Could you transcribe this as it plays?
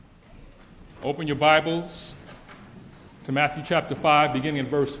Open your Bibles to Matthew chapter 5, beginning in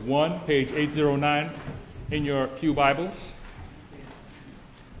verse 1, page 809 in your pew Bibles.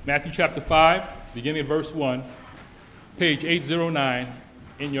 Matthew chapter 5, beginning in verse 1, page 809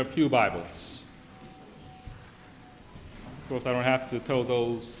 in your pew Bibles. Of course, I don't have to tell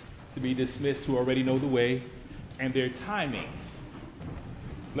those to be dismissed who already know the way and their timing.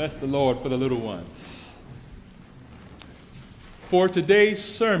 Bless the Lord for the little ones. For today's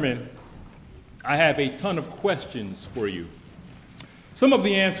sermon, I have a ton of questions for you. Some of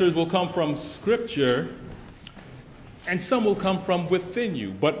the answers will come from Scripture, and some will come from within you.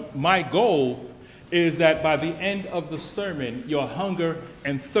 But my goal is that by the end of the sermon, your hunger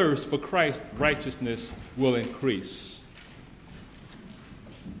and thirst for Christ's righteousness will increase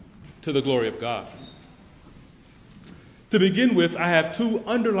to the glory of God. To begin with, I have two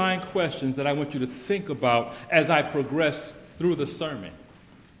underlying questions that I want you to think about as I progress through the sermon.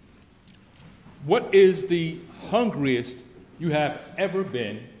 What is the hungriest you have ever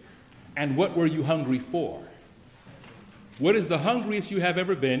been, and what were you hungry for? What is the hungriest you have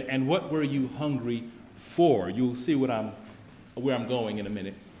ever been, and what were you hungry for? You'll see where I'm going in a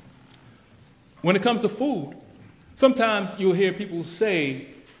minute. When it comes to food, sometimes you'll hear people say,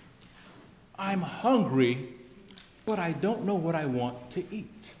 "I'm hungry, but I don't know what I want to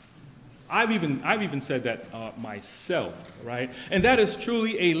eat." I've even said that myself, right? And that is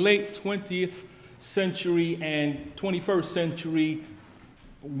truly a late 20th century and 21st century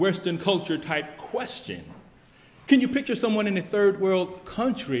Western culture type question. Can you picture someone in a third world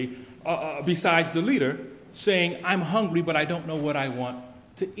country, besides the leader, saying, "I'm hungry, but I don't know what I want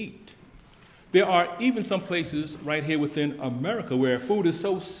to eat"? There are even some places right here within America where food is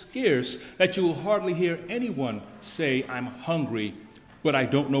so scarce that you'll hardly hear anyone say, "I'm hungry, but I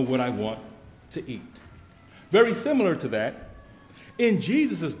don't know what I want to eat." Very similar to that, in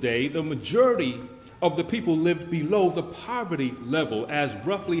Jesus' day, the majority of the people lived below the poverty level, as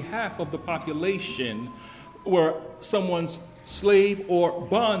roughly half of the population were someone's slave or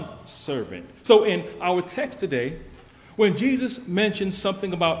bond servant. So in our text today, when Jesus mentioned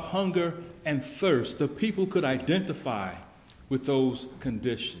something about hunger and thirst, the people could identify with those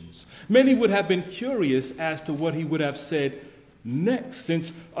conditions. Many would have been curious as to what he would have said next,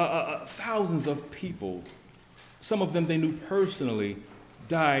 since thousands of people, some of them they knew personally,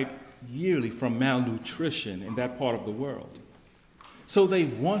 died yearly from malnutrition in that part of the world. So they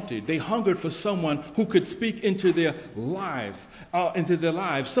hungered for someone who could speak into their lives,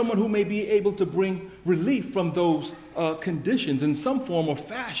 someone who may be able to bring relief from those conditions in some form or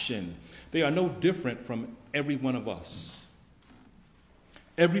fashion. They are no different from every one of us.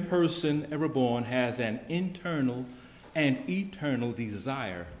 Every person ever born has an internal and eternal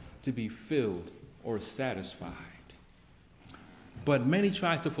desire to be filled or satisfied. But many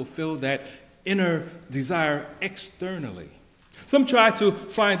try to fulfill that inner desire externally. Some try to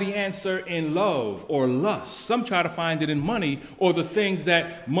find the answer in love or lust. Some try to find it in money or the things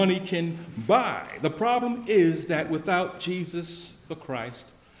that money can buy. The problem is that without Jesus the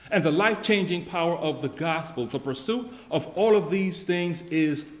Christ and the life-changing power of the gospel, the pursuit of all of these things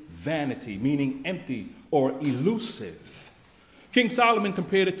is vanity, meaning empty or elusive. King Solomon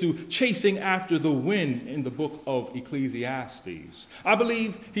compared it to chasing after the wind in the book of Ecclesiastes. I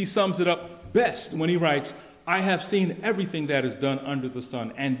believe he sums it up best when he writes, "I have seen everything that is done under the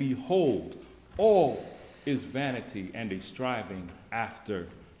sun, and behold, all is vanity and a striving after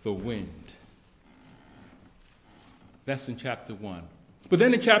the wind." That's in chapter 1. But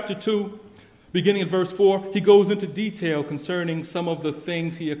then in chapter 2, beginning in verse 4, he goes into detail concerning some of the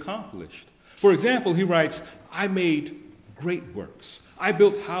things he accomplished. For example, he writes, "I made great works. I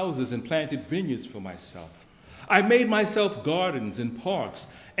built houses and planted vineyards for myself. I made myself gardens and parks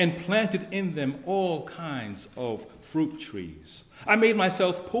and planted in them all kinds of fruit trees. I made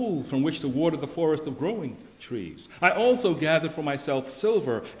myself pools from which to water the forest of growing trees. I also gathered for myself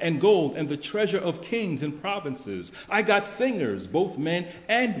silver and gold and the treasure of kings and provinces. I got singers, both men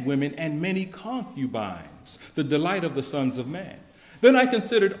and women, and many concubines, the delight of the sons of man. Then I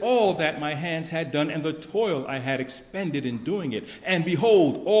considered all that my hands had done and the toil I had expended in doing it. And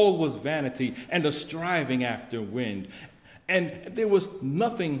behold, all was vanity and a striving after wind. And there was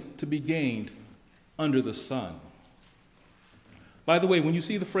nothing to be gained under the sun." By the way, when you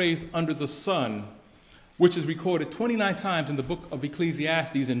see the phrase "under the sun," which is recorded 29 times in the book of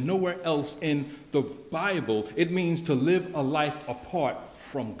Ecclesiastes and nowhere else in the Bible, it means to live a life apart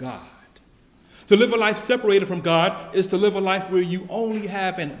from God. To live a life separated from God is to live a life where you only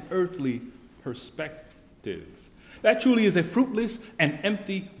have an earthly perspective. That truly is a fruitless and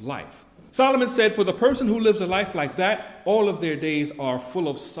empty life. Solomon said, for the person who lives a life like that, all of their days are full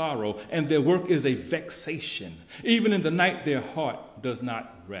of sorrow, and their work is a vexation. Even in the night, their heart does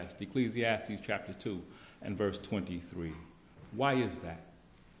not rest. Ecclesiastes chapter 2 and verse 23. Why is that?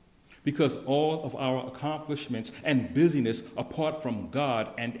 Because all of our accomplishments and busyness apart from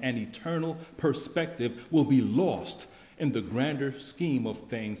God and an eternal perspective will be lost in the grander scheme of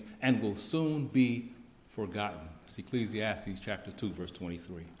things and will soon be forgotten. It's Ecclesiastes chapter 2, verse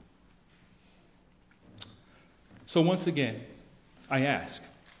 23. So once again, I ask,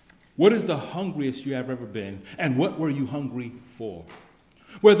 what is the hungriest you have ever been, and what were you hungry for?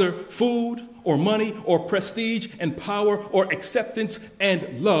 Whether food or money or prestige and power or acceptance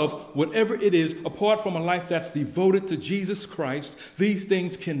and love, whatever it is, apart from a life that's devoted to Jesus Christ, these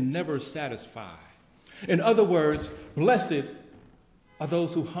things can never satisfy. In other words, blessed are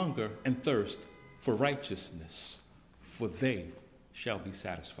those who hunger and thirst for righteousness, for they shall be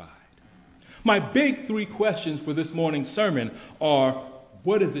satisfied. My big three questions for this morning's sermon are,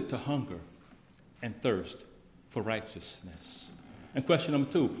 what is it to hunger and thirst for righteousness? And question number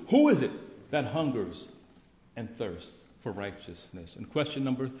 2, who is it that hungers and thirsts for righteousness? And question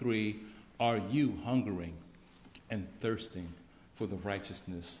number 3, are you hungering and thirsting for the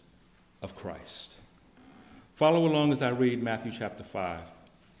righteousness of Christ? Follow along as I read Matthew chapter 5,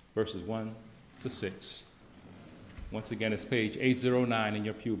 verses 1 to 6. Once again, it's page 809 in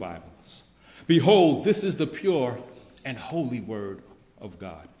your pew Bibles. Behold, this is the pure and holy word of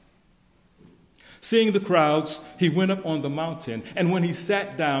God. Seeing the crowds, he went up on the mountain, and when he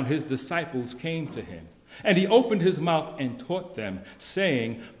sat down, his disciples came to him. And he opened his mouth and taught them,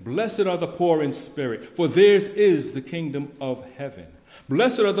 saying, Blessed are the poor in spirit, for theirs is the kingdom of heaven.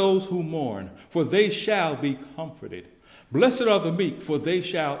 Blessed are those who mourn, for they shall be comforted. Blessed are the meek, for they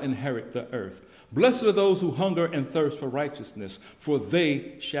shall inherit the earth. Blessed are those who hunger and thirst for righteousness, for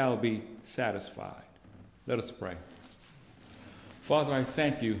they shall be satisfied. Let us pray. Father, I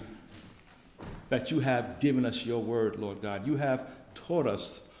thank you that you have given us your word, Lord God. You have taught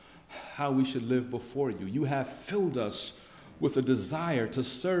us how we should live before you. You have filled us with a desire to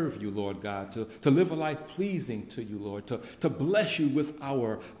serve you, Lord God, to live a life pleasing to you, Lord, to bless you with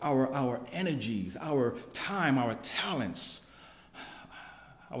our energies, our time, our talents,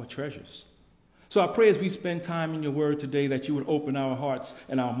 our treasures. So I pray as we spend time in your word today that you would open our hearts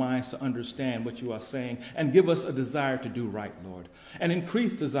and our minds to understand what you are saying and give us a desire to do right, Lord, an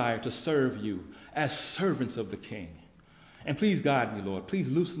increased desire to serve you as servants of the King. And please guide me, Lord. Please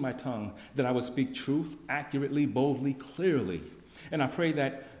loosen my tongue that I would speak truth accurately, boldly, clearly. And I pray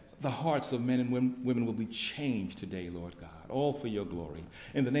that the hearts of men and women will be changed today, Lord God, all for your glory.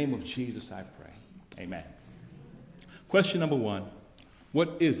 In the name of Jesus, I pray. Amen. Question number 1.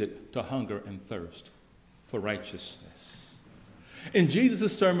 What is it to hunger and thirst for righteousness? In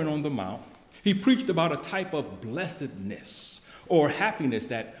Jesus' Sermon on the Mount, he preached about a type of blessedness or happiness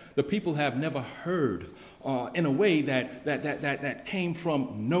that the people have never heard in a way that came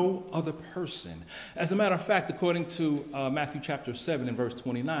from no other person. As a matter of fact, according to Matthew chapter 7 and verse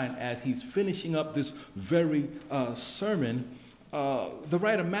 29, as he's finishing up this very sermon, the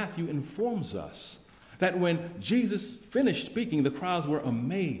writer Matthew informs us that when Jesus finished speaking, the crowds were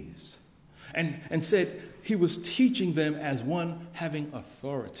amazed and said he was teaching them as one having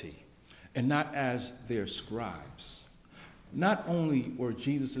authority and not as their scribes. Not only were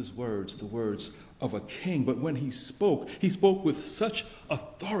Jesus' words the words of a king, but when he spoke with such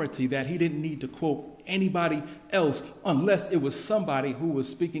authority that he didn't need to quote anybody else unless it was somebody who was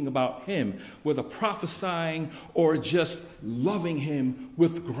speaking about him, whether prophesying or just loving him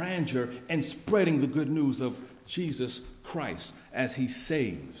with grandeur and spreading the good news of Jesus Christ as he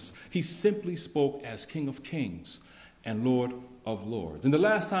saves. He simply spoke as King of Kings and Lord of Lords. And the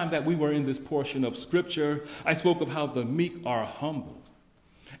last time that we were in this portion of Scripture, I spoke of how the meek are humble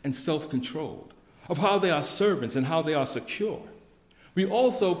and self-controlled, of how they are servants and how they are secure. We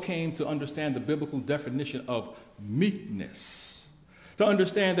also came to understand the biblical definition of meekness, to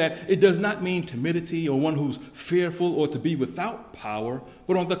understand that it does not mean timidity or one who's fearful or to be without power,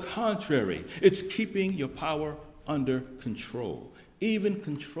 but on the contrary, it's keeping your power under control, even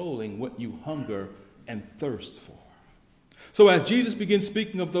controlling what you hunger and thirst for. So as Jesus begins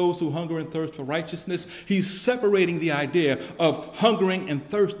speaking of those who hunger and thirst for righteousness, he's separating the idea of hungering and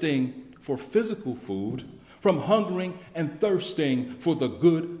thirsting for physical food from hungering and thirsting for the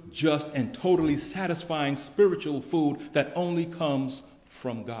good, just, and totally satisfying spiritual food that only comes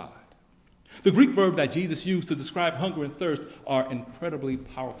from God. The Greek verb that Jesus used to describe hunger and thirst are incredibly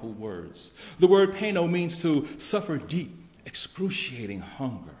powerful words. The word peno means to suffer deep, excruciating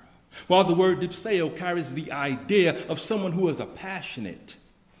hunger, while the word dipseo carries the idea of someone who is a passionate,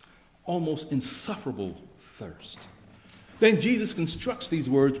 almost insufferable thirst. Then Jesus constructs these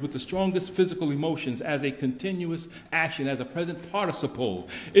words with the strongest physical emotions as a continuous action, as a present participle.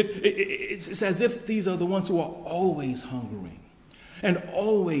 It's as if these are the ones who are always hungering and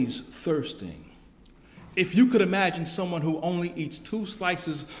always thirsting. If you could imagine someone who only eats 2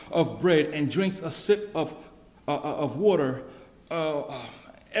 slices of bread and drinks a sip of water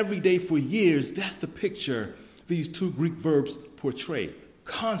every day for years, that's the picture these 2 Greek verbs portray.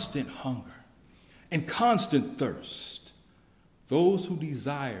 Constant hunger and constant thirst. Those who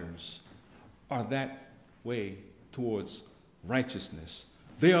desires are that way towards righteousness,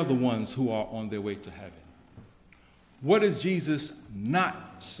 they are the ones who are on their way to heaven. What is Jesus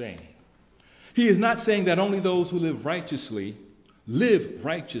not saying? He is not saying that only those who live righteously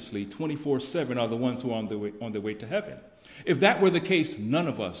 24/7 are the ones who are on their way to heaven. If that were the case, none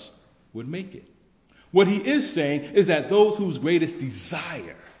of us would make it. What he is saying is that those whose greatest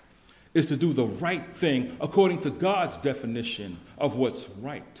desire is to do the right thing according to God's definition of what's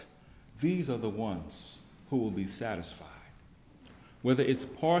right, these are the ones who will be satisfied. Whether it's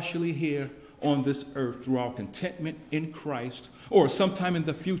partially here on this earth through our contentment in Christ, or sometime in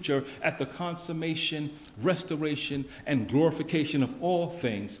the future at the consummation, restoration, and glorification of all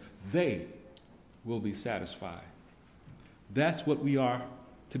things, they will be satisfied. That's what we are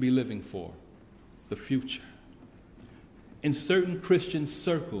to be living for, the future. In certain Christian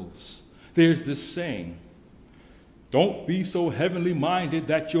circles, there's this saying, don't be so heavenly minded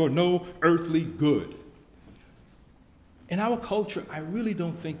that you're no earthly good. In our culture, I really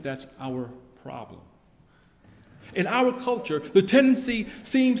don't think that's our problem. In our culture, the tendency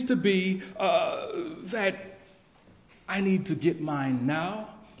seems to be that I need to get mine now.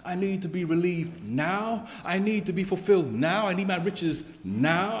 I need to be relieved now. I need to be fulfilled now. I need my riches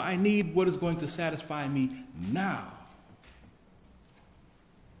now. I need what is going to satisfy me now.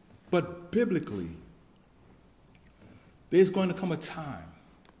 But biblically, there's going to come a time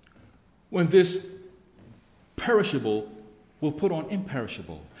when this perishable will put on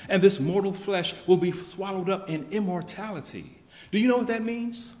imperishable, and this mortal flesh will be swallowed up in immortality. Do you know what that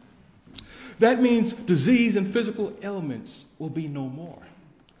means? That means disease and physical ailments will be no more.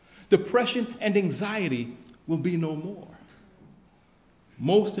 Depression and anxiety will be no more.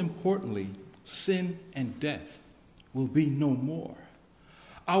 Most importantly, sin and death will be no more.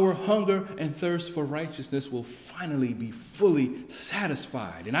 Our hunger and thirst for righteousness will finally be fully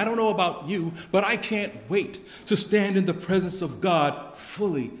satisfied. And I don't know about you, but I can't wait to stand in the presence of God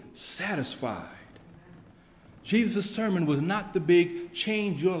fully satisfied. Jesus' sermon was not the big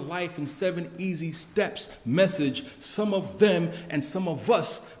change your life in 7 easy steps message some of them and some of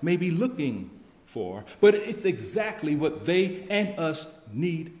us may be looking for, but it's exactly what they and us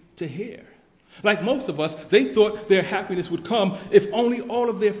need to hear. Like most of us, they thought their happiness would come if only all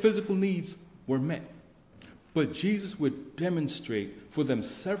of their physical needs were met. But Jesus would demonstrate for them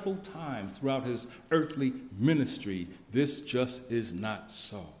several times throughout his earthly ministry, this just is not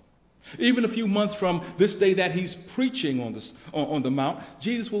so. Even a few months from this day that he's preaching on the mount,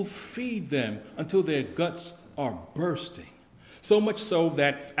 Jesus will feed them until their guts are bursting. So much so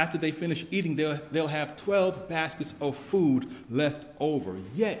that after they finish eating, they'll have 12 baskets of food left over.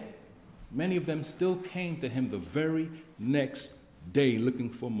 Yet, many of them still came to him the very next day looking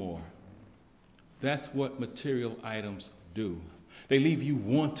for more. That's what material items do. They leave you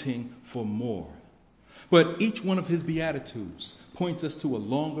wanting for more. But each one of his Beatitudes points us to a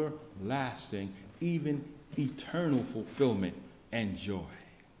longer lasting, even eternal fulfillment and joy.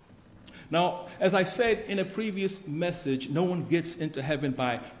 Now, as I said in a previous message, no one gets into heaven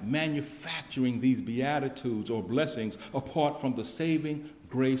by manufacturing these Beatitudes or blessings apart from the saving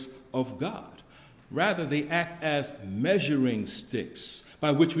grace of God. Rather, they act as measuring sticks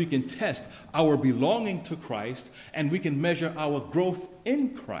by which we can test our belonging to Christ and we can measure our growth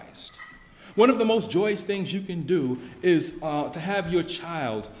in Christ. One of the most joyous things you can do is to have your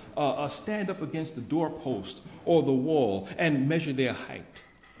child stand up against the doorpost or the wall and measure their height.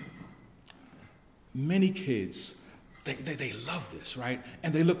 Many kids, they love this, right?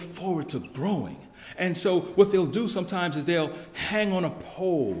 And they look forward to growing. And so what they'll do sometimes is they'll hang on a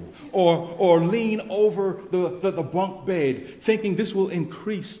pole or lean over the bunk bed, thinking this will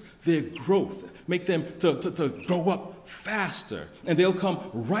increase their growth, make them to grow up faster. And they'll come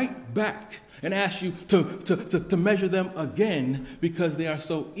right back and ask you to measure them again because they are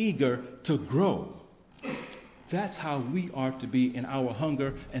so eager to grow. That's how we are to be in our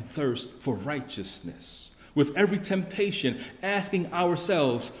hunger and thirst for righteousness. With every temptation, asking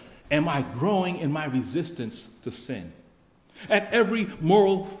ourselves, am I growing in my resistance to sin? At every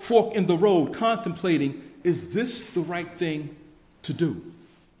moral fork in the road, contemplating, is this the right thing to do?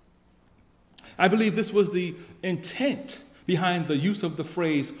 I believe this was the intent behind the use of the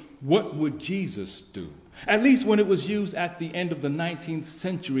phrase, "What would Jesus do?" At least when it was used at the end of the 19th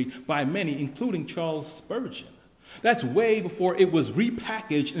century by many, including Charles Spurgeon. That's way before it was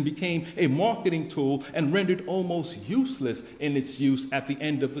repackaged and became a marketing tool and rendered almost useless in its use at the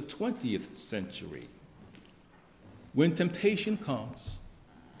end of the 20th century. When temptation comes,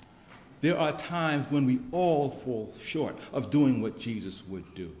 there are times when we all fall short of doing what Jesus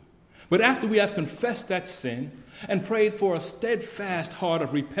would do. But after we have confessed that sin and prayed for a steadfast heart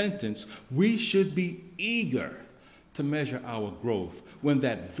of repentance, we should be eager to measure our growth when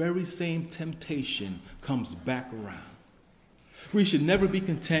that very same temptation comes back around. We should never be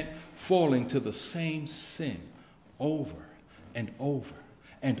content falling to the same sin over and over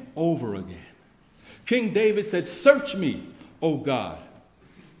and over again. King David said, "Search me, O God,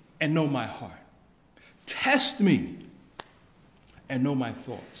 and know my heart. Test me and know my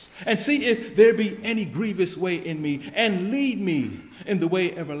thoughts, and see if there be any grievous way in me, and lead me in the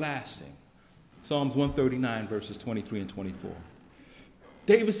way everlasting." Psalms 139, verses 23 and 24.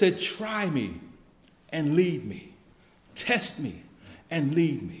 David said, "Try me and lead me. Test me and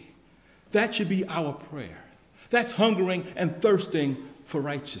lead me." That should be our prayer. That's hungering and thirsting for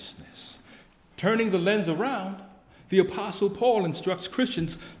righteousness. Turning the lens around, the Apostle Paul instructs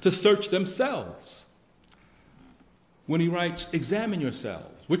Christians to search themselves. When he writes, "Examine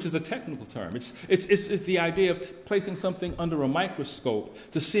yourselves," which is a technical term. It's the idea of placing something under a microscope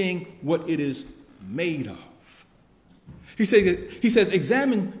to seeing what it is made of. He says,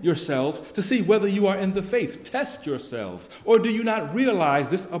 "Examine yourselves to see whether you are in the faith. Test yourselves. Or do you not realize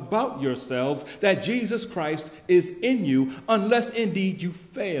this about yourselves, that Jesus Christ is in you, unless indeed you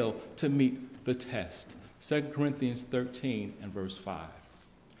fail to meet the test?" 2 Corinthians 13 and verse 5.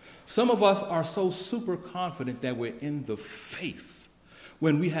 Some of us are so super confident that we're in the faith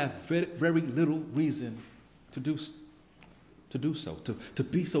when we have very little reason to do so, to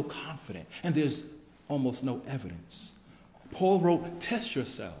be so confident, and there's almost no evidence. Paul wrote, "Test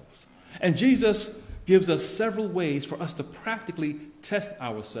yourselves." And Jesus gives us several ways for us to practically test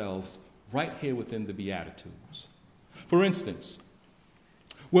ourselves right here within the Beatitudes. For instance,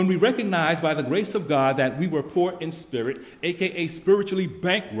 when we recognize by the grace of God that we were poor in spirit, aka spiritually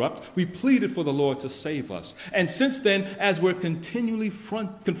bankrupt, we pleaded for the Lord to save us. And since then, as we're continually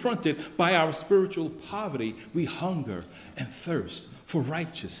confronted by our spiritual poverty, we hunger and thirst for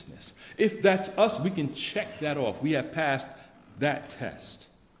righteousness. If that's us, we can check that off. We have passed that test.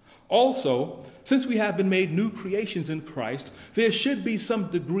 Also, since we have been made new creations in Christ, there should be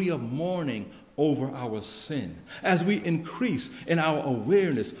some degree of mourning over our sin as we increase in our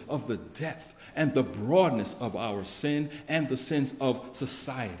awareness of the depth and the broadness of our sin and the sins of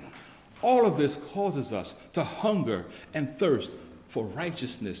society. All of this causes us to hunger and thirst for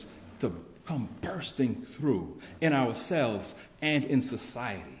righteousness to come bursting through in ourselves and in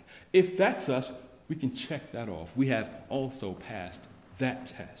society. If that's us, we can check that off. We have also passed that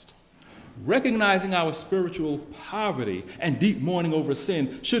test. Recognizing our spiritual poverty and deep mourning over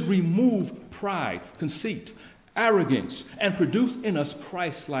sin should remove pride, conceit, arrogance, and produce in us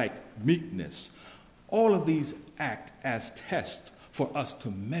Christ-like meekness. All of these act as tests for us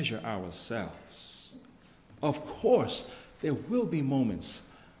to measure ourselves. Of course, there will be moments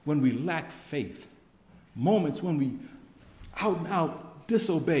when we lack faith, moments when we out and out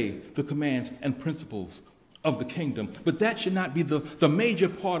disobey the commands and principles of the kingdom. But that should not be the major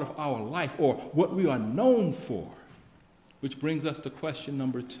part of our life or what we are known for. Which brings us to question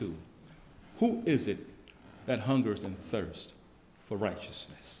number 2. Who is it that hungers and thirsts for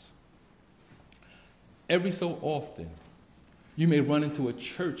righteousness? Every so often, you may run into a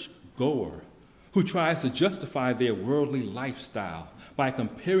church goer who tries to justify their worldly lifestyle by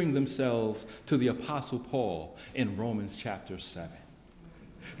comparing themselves to the Apostle Paul in Romans chapter 7.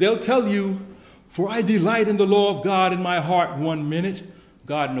 They'll tell you, "For I delight in the law of God in my heart," one minute.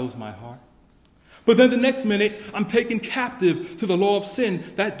 God knows my heart. But then the next minute, "I'm taken captive to the law of sin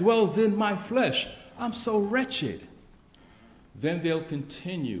that dwells in my flesh. I'm so wretched." Then they'll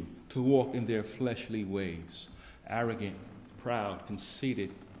continue to walk in their fleshly ways, arrogant, proud,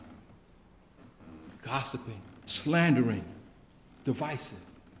 conceited, gossiping, slandering, divisive.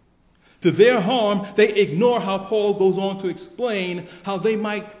 To their harm, they ignore how Paul goes on to explain how they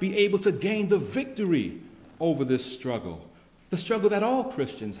might be able to gain the victory over this struggle, the struggle that all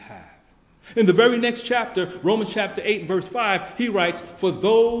Christians have. In the very next chapter, Romans chapter 8, verse 5, he writes, "For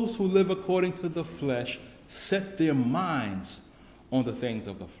those who live according to the flesh set their minds on the things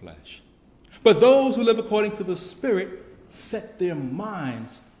of the flesh. But those who live according to the Spirit set their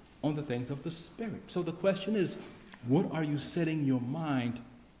minds on the things of the Spirit." So the question is, what are you setting your mind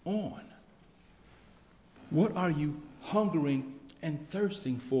on? What are you hungering and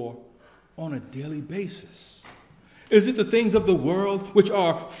thirsting for on a daily basis? Is it the things of the world which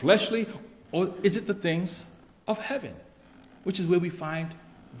are fleshly, or is it the things of heaven, which is where we find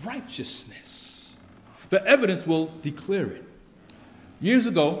righteousness? The evidence will declare it. Years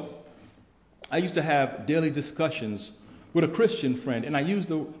ago, I used to have daily discussions with a Christian friend, and I use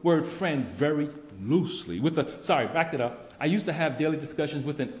the word friend very loosely. I used to have daily discussions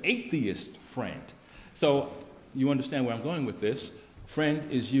with an atheist friend. So you understand where I'm going with this. Friend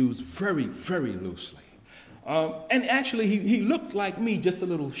is used very, very loosely. And actually, he looked like me, just a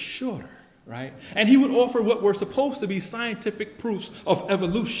little shorter, right? And he would offer what were supposed to be scientific proofs of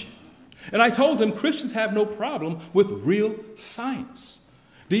evolution. And I told him Christians have no problem with real science.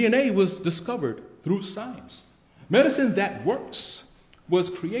 DNA was discovered through science. Medicine that works was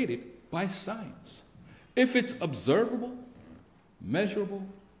created by science. If it's observable, measurable,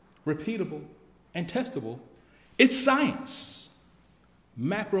 repeatable, and testable, it's science.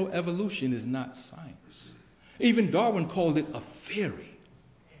 Macroevolution is not science. Even Darwin called it a theory.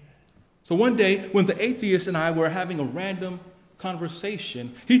 So one day, when the atheist and I were having a random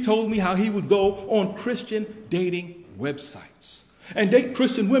conversation, he told me how he would go on Christian dating websites and date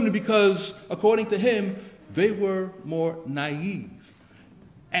Christian women because, according to him, they were more naive.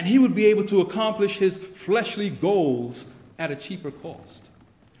 And he would be able to accomplish his fleshly goals at a cheaper cost.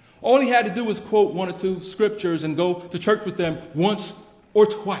 All he had to do was quote one or two scriptures and go to church with them once or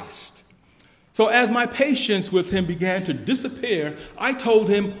twice. So as my patience with him began to disappear, I told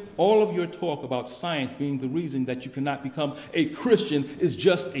him all of your talk about science being the reason that you cannot become a Christian is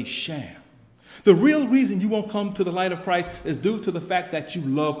just a sham. The real reason you won't come to the light of Christ is due to the fact that you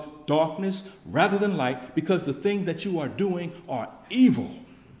love darkness rather than light, because the things that you are doing are evil.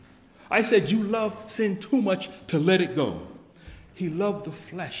 I said you love sin too much to let it go. He loved the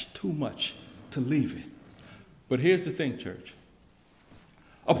flesh too much to leave it. But here's the thing, church.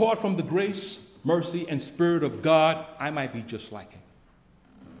 Apart from the grace, mercy, and Spirit of God, I might be just like him.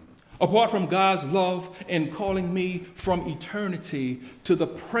 Apart from God's love in calling me from eternity to the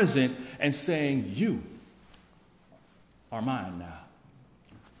present and saying, you are mine now,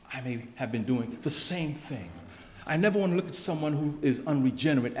 I may have been doing the same thing. I never want to look at someone who is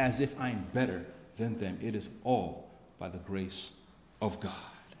unregenerate as if I'm better than them. It is all by the grace of God.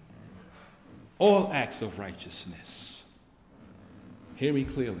 All acts of righteousness. Hear me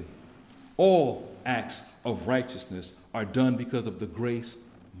clearly. All acts of righteousness are done because of the grace,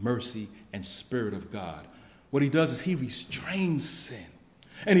 mercy, and Spirit of God. What he does is he restrains sin,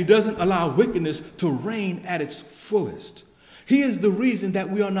 and he doesn't allow wickedness to reign at its fullest. He is the reason that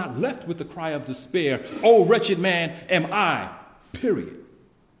we are not left with the cry of despair, "Oh, wretched man am I," period.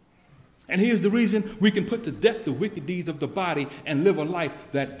 And he is the reason we can put to death the wicked deeds of the body and live a life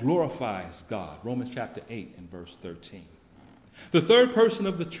that glorifies God. Romans chapter 8 and verse 13. The third person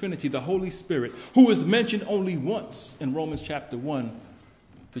of the Trinity, the Holy Spirit, who is mentioned only once in Romans chapter 1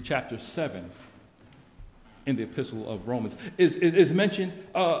 to chapter 7 in the epistle of Romans, is mentioned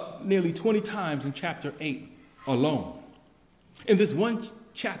nearly 20 times in chapter 8 alone. In this one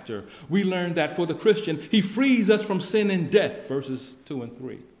chapter, we learn that for the Christian, he frees us from sin and death, verses 2 and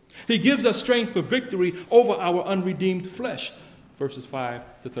 3. He gives us strength for victory over our unredeemed flesh, verses 5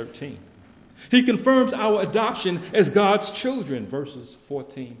 to 13. He confirms our adoption as God's children, verses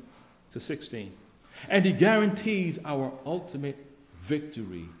 14 to 16. And he guarantees our ultimate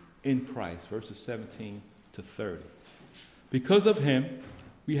victory in Christ, verses 17 to 30. Because of him,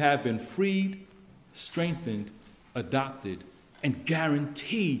 we have been freed, strengthened, adopted, and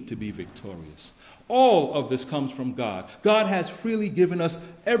guaranteed to be victorious. All of this comes from God. God has freely given us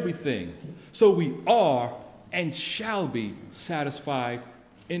everything, so we are and shall be satisfied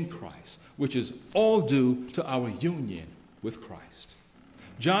in Christ, which is all due to our union with Christ.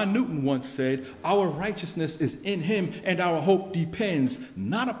 John Newton once said, "Our righteousness is in him, and our hope depends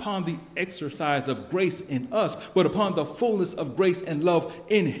not upon the exercise of grace in us, but upon the fullness of grace and love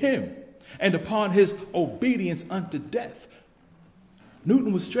in him, and upon his obedience unto death."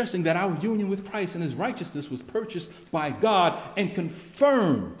 Newton was stressing that our union with Christ and his righteousness was purchased by God and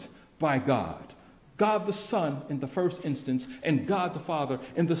confirmed by God. God the Son in the first instance and God the Father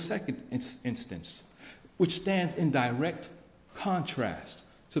in the second instance, which stands in direct contrast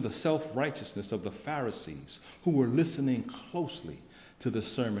to the self-righteousness of the Pharisees who were listening closely to the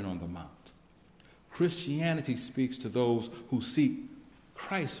Sermon on the Mount. Christianity speaks to those who seek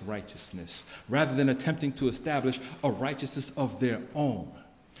Christ's righteousness rather than attempting to establish a righteousness of their own.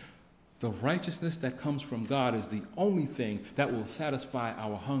 The righteousness that comes from God is the only thing that will satisfy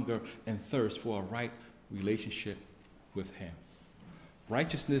our hunger and thirst for a right relationship with him.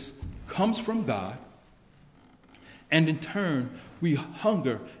 Righteousness comes from God And in turn, we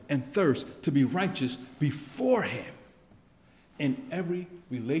hunger and thirst to be righteous before him in every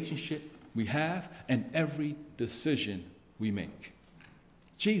relationship we have and every decision we make.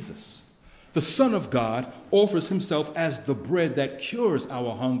 Jesus, the Son of God, offers himself as the bread that cures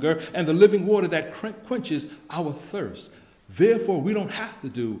our hunger and the living water that quenches our thirst. Therefore, we don't have to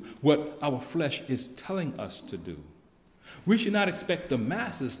do what our flesh is telling us to do. We should not expect the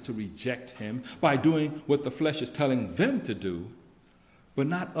masses to reject him by doing what the flesh is telling them to do, but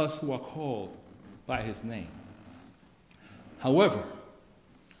not us who are called by his name. However,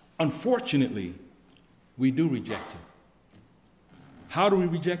 unfortunately, we do reject him. How do we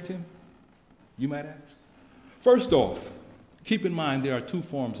reject him, you might ask? First off, keep in mind there are two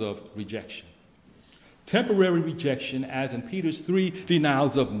forms of rejection. Temporary rejection, as in Peter's 3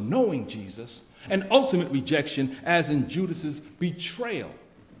 denials of knowing Jesus, and ultimate rejection, as in Judas's betrayal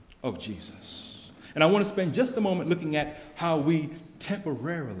of Jesus. And I want to spend just a moment looking at how we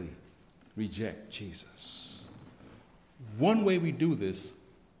temporarily reject Jesus. One way we do this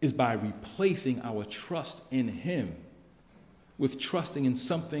is by replacing our trust in him with trusting in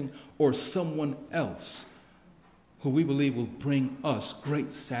something or someone else who we believe will bring us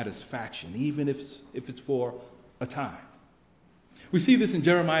great satisfaction, even if it's for a time. We see this in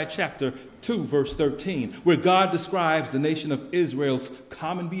Jeremiah chapter 2, verse 13, where God describes the nation of Israel's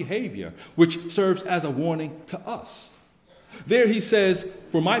common behavior, which serves as a warning to us. There he says,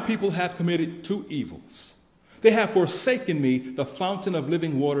 "For my people have committed two evils. They have forsaken me, the fountain of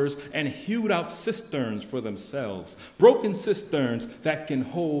living waters, and hewed out cisterns for themselves, broken cisterns that can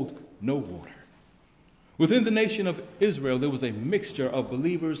hold no water." Within the nation of Israel, there was a mixture of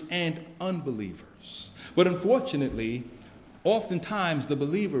believers and unbelievers. But unfortunately, oftentimes the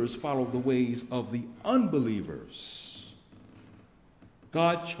believers follow the ways of the unbelievers.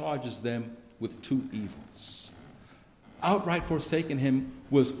 God charges them with two evils. Outright forsaking him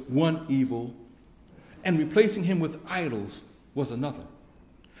was one evil, and replacing him with idols was another.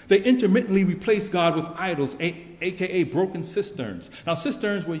 They intermittently replaced God with idols, a.k.a. broken cisterns. Now,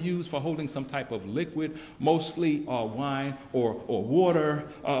 cisterns were used for holding some type of liquid, mostly wine or water,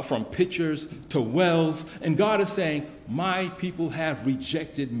 from pitchers to wells. And God is saying, my people have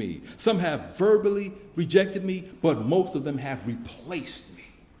rejected me. Some have verbally rejected me, but most of them have replaced me,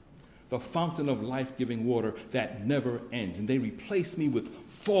 the fountain of life-giving water that never ends. And they replaced me with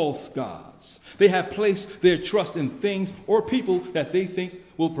false gods. They have placed their trust in things or people that they think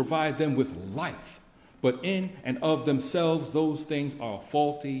will provide them with life. But in and of themselves, those things are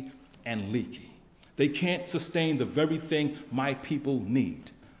faulty and leaky. They can't sustain the very thing my people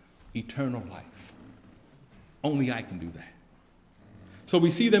need, eternal life. Only I can do that. So we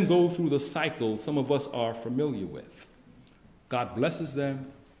see them go through the cycle some of us are familiar with. God blesses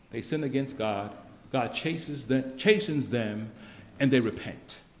them, they sin against God, God chastens them, and they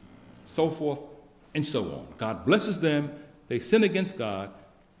repent. So forth and so on. God blesses them, they sin against God,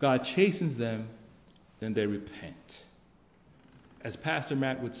 God chastens them, then they repent. As Pastor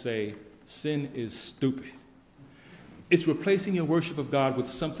Matt would say, sin is stupid. It's replacing your worship of God with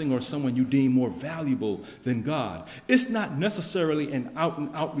something or someone you deem more valuable than God. It's not necessarily an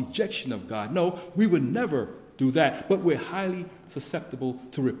out-and-out rejection of God. No, we would never do that, but we're highly susceptible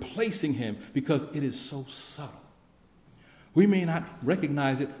to replacing him because it is so subtle. We may not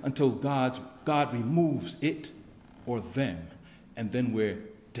recognize it until God removes it or them, and then we're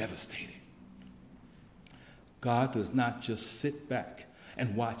devastated. God does not just sit back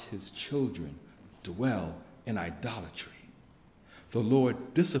and watch his children dwell in idolatry. The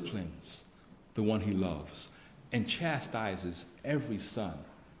Lord disciplines the one he loves and chastises every son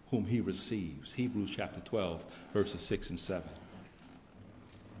whom he receives. Hebrews chapter 12, verses 6 and 7.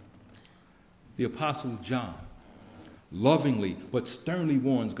 The Apostle John lovingly but sternly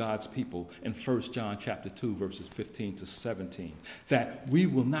warns God's people in 1 John chapter 2, verses 15 to 17, that we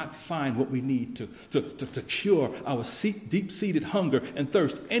will not find what we need to cure our deep-seated hunger and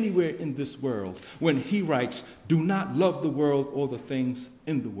thirst anywhere in this world when he writes, "Do not love the world or the things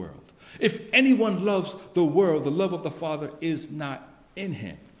in the world. If anyone loves the world, the love of the Father is not in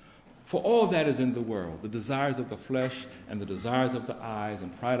him. For all that is in the world, the desires of the flesh and the desires of the eyes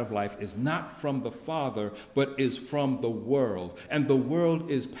and pride of life is not from the Father, but is from the world. And the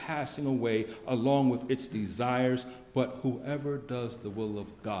world is passing away along with its desires, but whoever does the will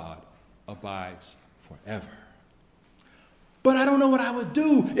of God abides forever." But I don't know what I would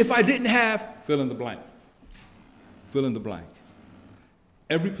do if I didn't have fill in the blank. Fill in the blank.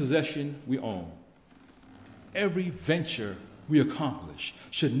 Every possession we own, every venture we accomplish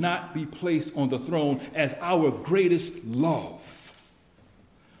should not be placed on the throne as our greatest love.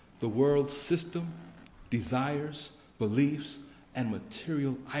 The world's system, desires, beliefs, and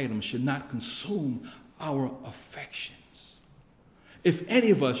material items should not consume our affections. If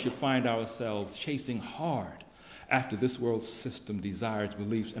any of us should find ourselves chasing hard after this world's system, desires,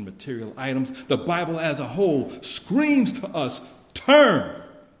 beliefs, and material items, the Bible as a whole screams to us, turn,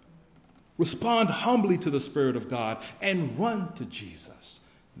 respond humbly to the Spirit of God, and run to Jesus.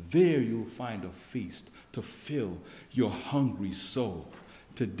 There you'll find a feast to fill your hungry soul.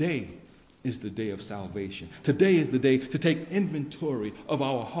 Today is the day of salvation. Today is the day to take inventory of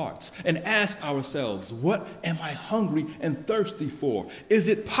our hearts and ask ourselves, what am I hungry and thirsty for? Is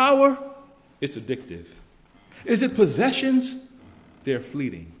it power? It's addictive. Is it possessions? They're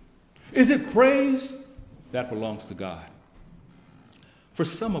fleeting. Is it praise? That belongs to God. For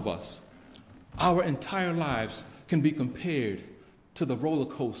some of us, our entire lives can be compared to the roller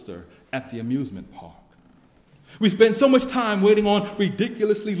coaster at the amusement park. We spend so much time waiting on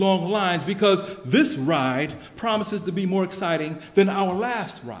ridiculously long lines because this ride promises to be more exciting than our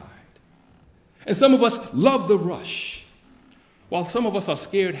last ride. And some of us love the rush, while some of us are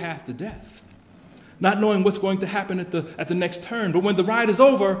scared half to death, not knowing what's going to happen at the next turn. But when the ride is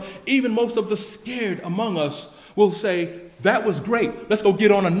over, even most of the scared among us will say, that was great, let's go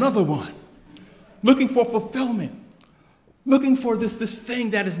get on another one. Looking for fulfillment. Looking for this thing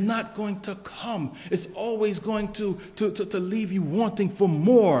that is not going to come. It's always going to leave you wanting for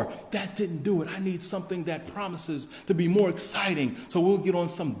more. That didn't do it. I need something that promises to be more exciting. So we'll get on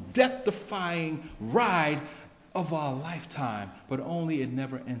some death-defying ride of our lifetime. But only it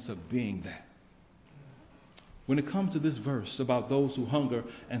never ends up being that. When it comes to this verse about those who hunger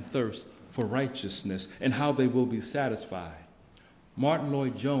and thirst for righteousness and how they will be satisfied, Martin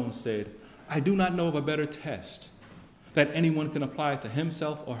Lloyd-Jones said, I do not know of a better test that anyone can apply to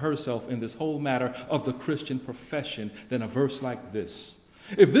himself or herself in this whole matter of the Christian profession than a verse like this.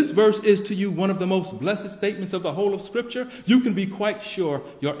 If this verse is to you one of the most blessed statements of the whole of Scripture, you can be quite sure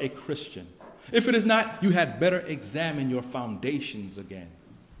you're a Christian. If it is not, you had better examine your foundations again.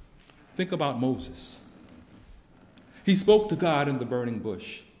 Think about Moses. He spoke to God in the burning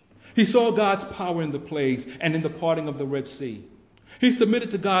bush. He saw God's power in the plagues and in the parting of the Red Sea. He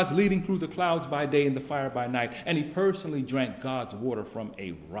submitted to God's leading through the clouds by day and the fire by night, and he personally drank God's water from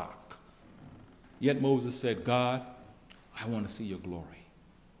a rock. Yet Moses said, God, I want to see your glory.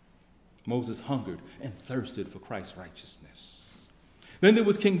 Moses hungered and thirsted for Christ's righteousness. Then there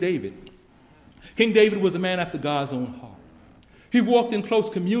was King David. King David was a man after God's own heart. He walked in close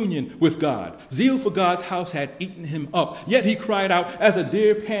communion with God. Zeal for God's house had eaten him up. Yet he cried out, as a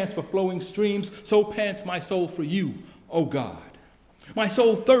deer pants for flowing streams, so pants my soul for you, O God. My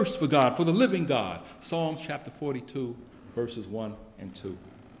soul thirsts for God, for the living God. Psalms chapter 42, verses 1 and 2.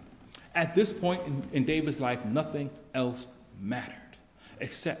 At this point in David's life, nothing else mattered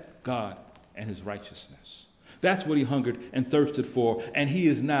except God and his righteousness. That's what he hungered and thirsted for, and he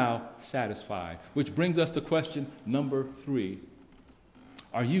is now satisfied. Which brings us to question number 3.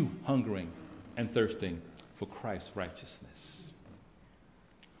 Are you hungering and thirsting for Christ's righteousness?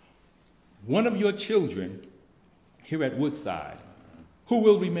 One of your children here at Woodside, who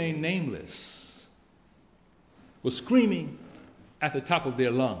will remain nameless, was screaming at the top of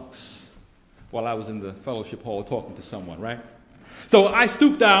their lungs while I was in the fellowship hall talking to someone, right? So I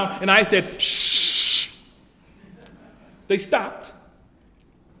stooped down and I said, shh. They stopped.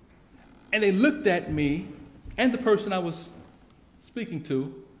 And they looked at me and the person I was speaking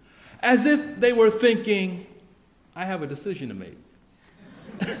to as if they were thinking, I have a decision to make.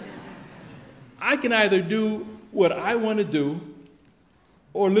 I can either do what I want to do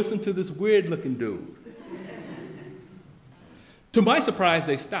or listen to this weird-looking dude. To my surprise,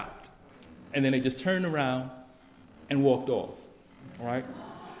 they stopped. And then they just turned around and walked off. All right?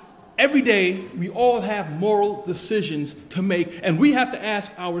 Every day, we all have moral decisions to make, and we have to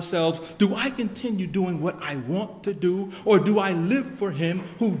ask ourselves, do I continue doing what I want to do, or do I live for him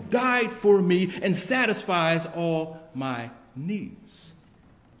who died for me and satisfies all my needs?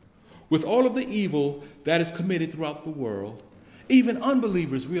 With all of the evil that is committed throughout the world, even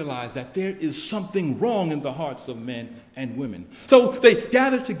unbelievers realize that there is something wrong in the hearts of men and women. So they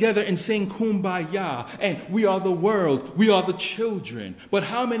gather together and sing Kumbaya, and we are the world, we are the children. But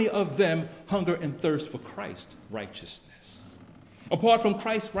how many of them hunger and thirst for Christ's righteousness? Apart from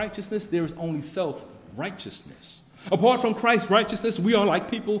Christ's righteousness, there is only self-righteousness. Apart from Christ's righteousness, we are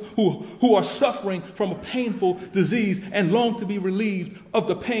like people who are suffering from a painful disease and long to be relieved of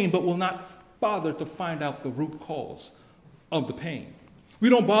the pain, but will not bother to find out the root cause of the pain. We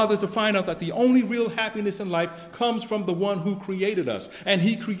don't bother to find out that the only real happiness in life comes from the one who created us. And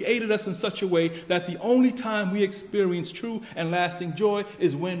he created us in such a way that the only time we experience true and lasting joy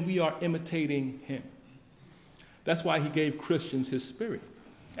is when we are imitating him. That's why he gave Christians his Spirit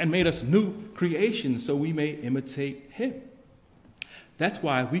and made us new creations so we may imitate him. That's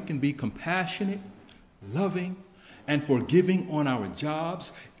why we can be compassionate, loving, and forgiving on our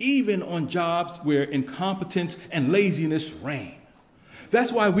jobs, even on jobs where incompetence and laziness reign.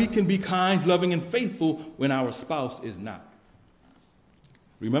 That's why we can be kind, loving, and faithful when our spouse is not.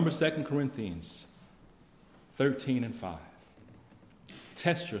 Remember 2 Corinthians 13:5.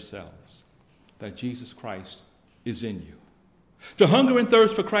 Test yourselves that Jesus Christ is in you. To hunger and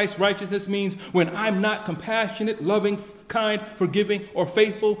thirst for Christ's righteousness means when I'm not compassionate, loving, kind, forgiving, or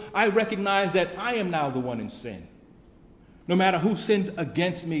faithful, I recognize that I am now the one in sin. No matter who sinned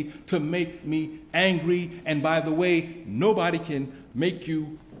against me to make me angry, and by the way, nobody can make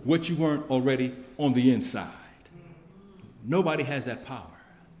you what you weren't already on the inside. Nobody has that power.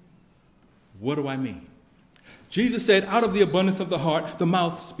 What do I mean? Jesus said, out of the abundance of the heart, the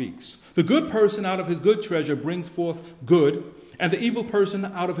mouth speaks. The good person out of his good treasure brings forth good, and the evil person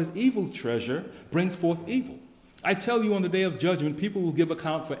out of his evil treasure brings forth evil. I tell you, on the day of judgment, people will give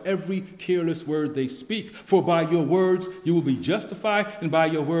account for every careless word they speak. For by your words you will be justified, and by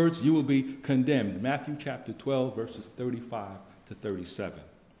your words you will be condemned. Matthew chapter 12, verses 35 to 37.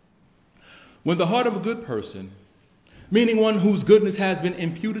 When the heart of a good person, meaning one whose goodness has been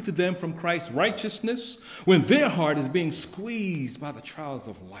imputed to them from Christ's righteousness, when their heart is being squeezed by the trials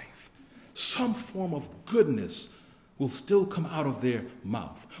of life, some form of goodness will still come out of their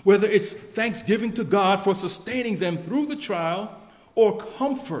mouth. Whether it's thanksgiving to God for sustaining them through the trial, or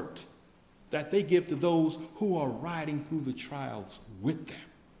comfort that they give to those who are riding through the trials with them.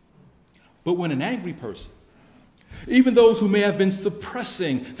 But when an angry person, even those who may have been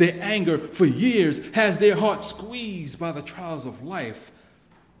suppressing their anger for years, has their heart squeezed by the trials of life,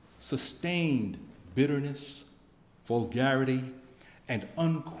 sustained bitterness, vulgarity, and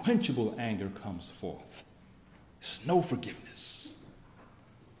unquenchable anger comes forth. There's no forgiveness.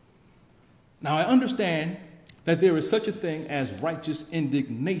 Now, I understand that there is such a thing as righteous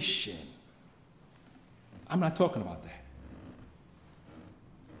indignation. I'm not talking about that.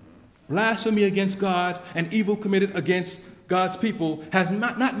 Blasphemy against God and evil committed against God's people has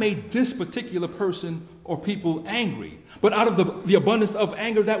not made this particular person or people angry, but out of the abundance of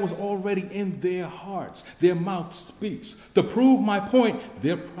anger that was already in their hearts, their mouth speaks. To prove my point,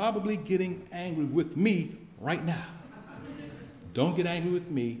 they're probably getting angry with me right now. Don't get angry with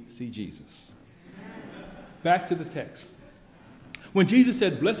me, see Jesus. Back to the text. When Jesus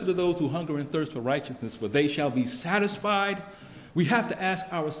said, "Blessed are those who hunger and thirst for righteousness, for they shall be satisfied," we have to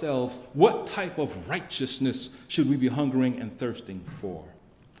ask ourselves, what type of righteousness should we be hungering and thirsting for?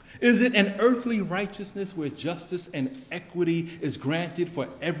 Is it an earthly righteousness where justice and equity is granted for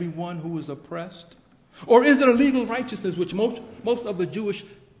everyone who is oppressed? Or is it a legal righteousness which most of the Jewish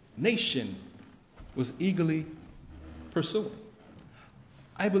nation was eagerly pursuing?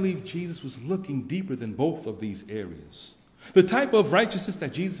 I believe Jesus was looking deeper than both of these areas. The type of righteousness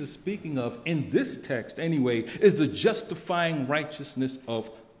that Jesus is speaking of in this text, anyway, is the justifying righteousness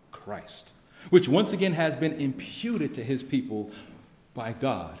of Christ, which once again has been imputed to his people by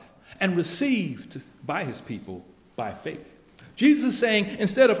God and received by his people by faith. Jesus is saying,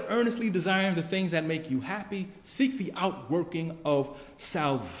 instead of earnestly desiring the things that make you happy, seek the outworking of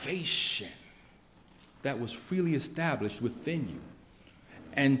salvation that was freely established within you,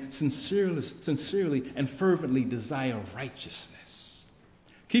 and sincerely and fervently desire righteousness.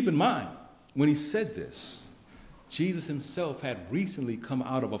 Keep in mind, when he said this, Jesus himself had recently come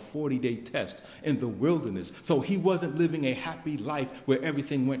out of a 40-day test in the wilderness, so he wasn't living a happy life where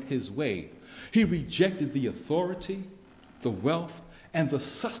everything went his way. He rejected the authority, the wealth, and the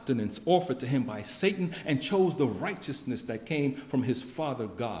sustenance offered to him by Satan and chose the righteousness that came from his Father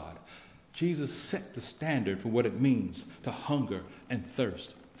God. Jesus set the standard for what it means to hunger and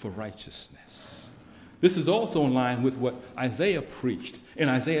thirst for righteousness. This is also in line with what Isaiah preached in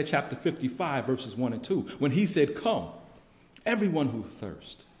Isaiah chapter 55, verses 1 and 2, when he said, "Come, everyone who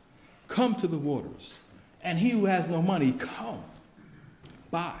thirsts, come to the waters, and he who has no money, come,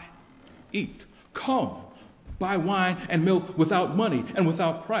 buy, eat, come, buy wine and milk without money and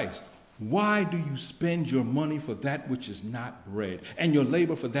without price. Why do you spend your money for that which is not bread, and your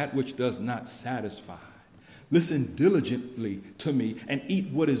labor for that which does not satisfy? Listen diligently to me and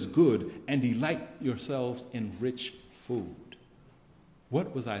eat what is good, and delight yourselves in rich food."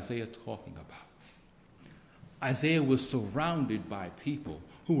 What was Isaiah talking about? Isaiah was surrounded by people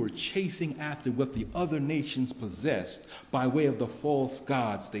who were chasing after what the other nations possessed by way of the false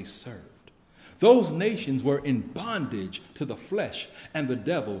gods they served. Those nations were in bondage to the flesh and the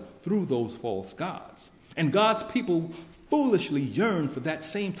devil through those false gods. And God's people foolishly yearned for that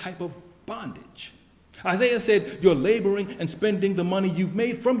same type of bondage. Isaiah said, you're laboring and spending the money you've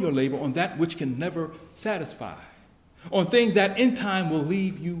made from your labor on that which can never satisfy, on things that in time will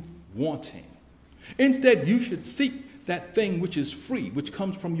leave you wanting. Instead, you should seek that thing which is free, which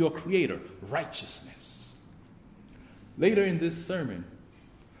comes from your Creator, righteousness. Later in this sermon,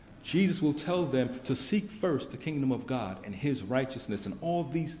 Jesus will tell them to seek first the kingdom of God and his righteousness, and all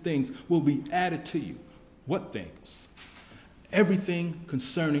these things will be added to you. What things? Everything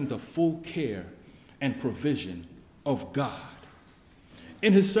concerning the full care and provision of God.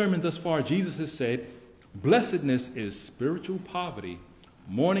 In his sermon thus far, Jesus has said, blessedness is spiritual poverty,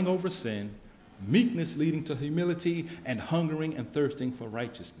 mourning over sin, meekness leading to humility, and hungering and thirsting for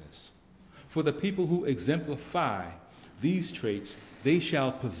righteousness. For the people who exemplify these traits, they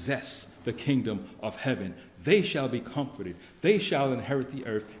shall possess the kingdom of heaven. They shall be comforted. They shall inherit the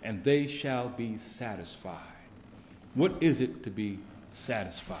earth, and they shall be satisfied. What is it to be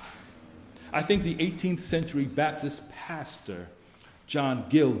satisfied? I think the 18th century Baptist pastor John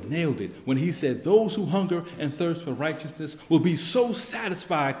Gill nailed it when he said, those who hunger and thirst for righteousness will be so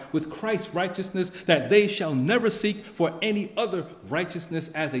satisfied with Christ's righteousness that they shall never seek for any other righteousness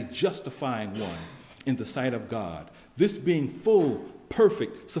as a justifying one in the sight of God. This being full,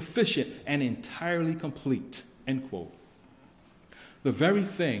 perfect, sufficient, and entirely complete, end quote. The very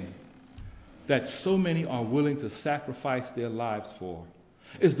thing that so many are willing to sacrifice their lives for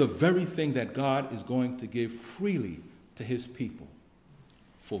is the very thing that God is going to give freely to his people.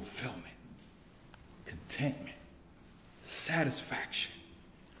 Fulfillment, contentment, satisfaction.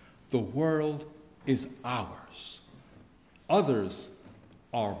 The world is ours. Others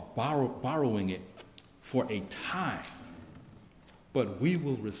are borrowing it for a time, but we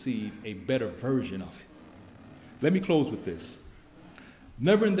will receive a better version of it. Let me close with this.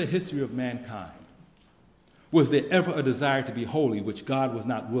 Never in the history of mankind was there ever a desire to be holy which God was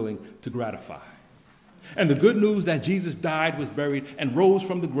not willing to gratify. And the good news that Jesus died, was buried, and rose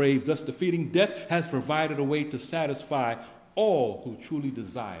from the grave, thus defeating death, has provided a way to satisfy all who truly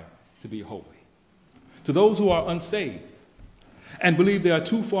desire to be holy. To those who are unsaved and believe they are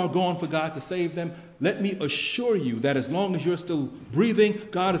too far gone for God to save them, let me assure you that as long as you're still breathing,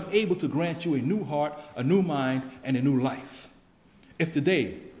 God is able to grant you a new heart, a new mind, and a new life. If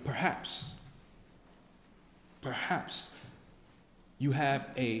today, perhaps, you have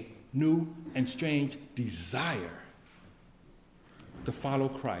a new and strange desire to follow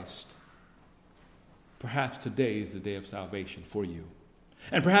Christ, perhaps today is the day of salvation for you.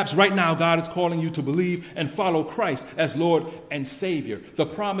 And perhaps right now God is calling you to believe and follow Christ as Lord and Savior. The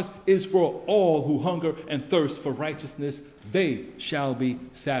promise is for all who hunger and thirst for righteousness, they shall be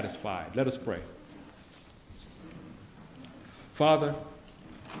satisfied. Let us pray. Father,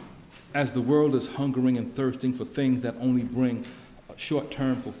 as the world is hungering and thirsting for things that only bring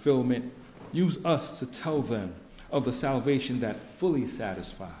short-term fulfillment, use us to tell them of the salvation that fully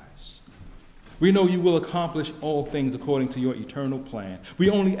satisfies. We know you will accomplish all things according to your eternal plan. We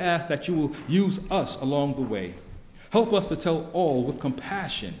only ask that you will use us along the way. Help us to tell all with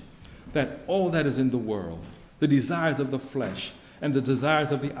compassion that all that is in the world, the desires of the flesh and the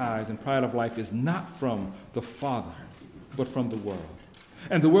desires of the eyes and pride of life, is not from the Father, but from the world.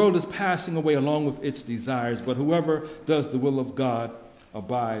 And the world is passing away along with its desires, but whoever does the will of God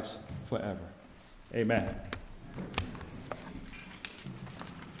abides forever. Amen.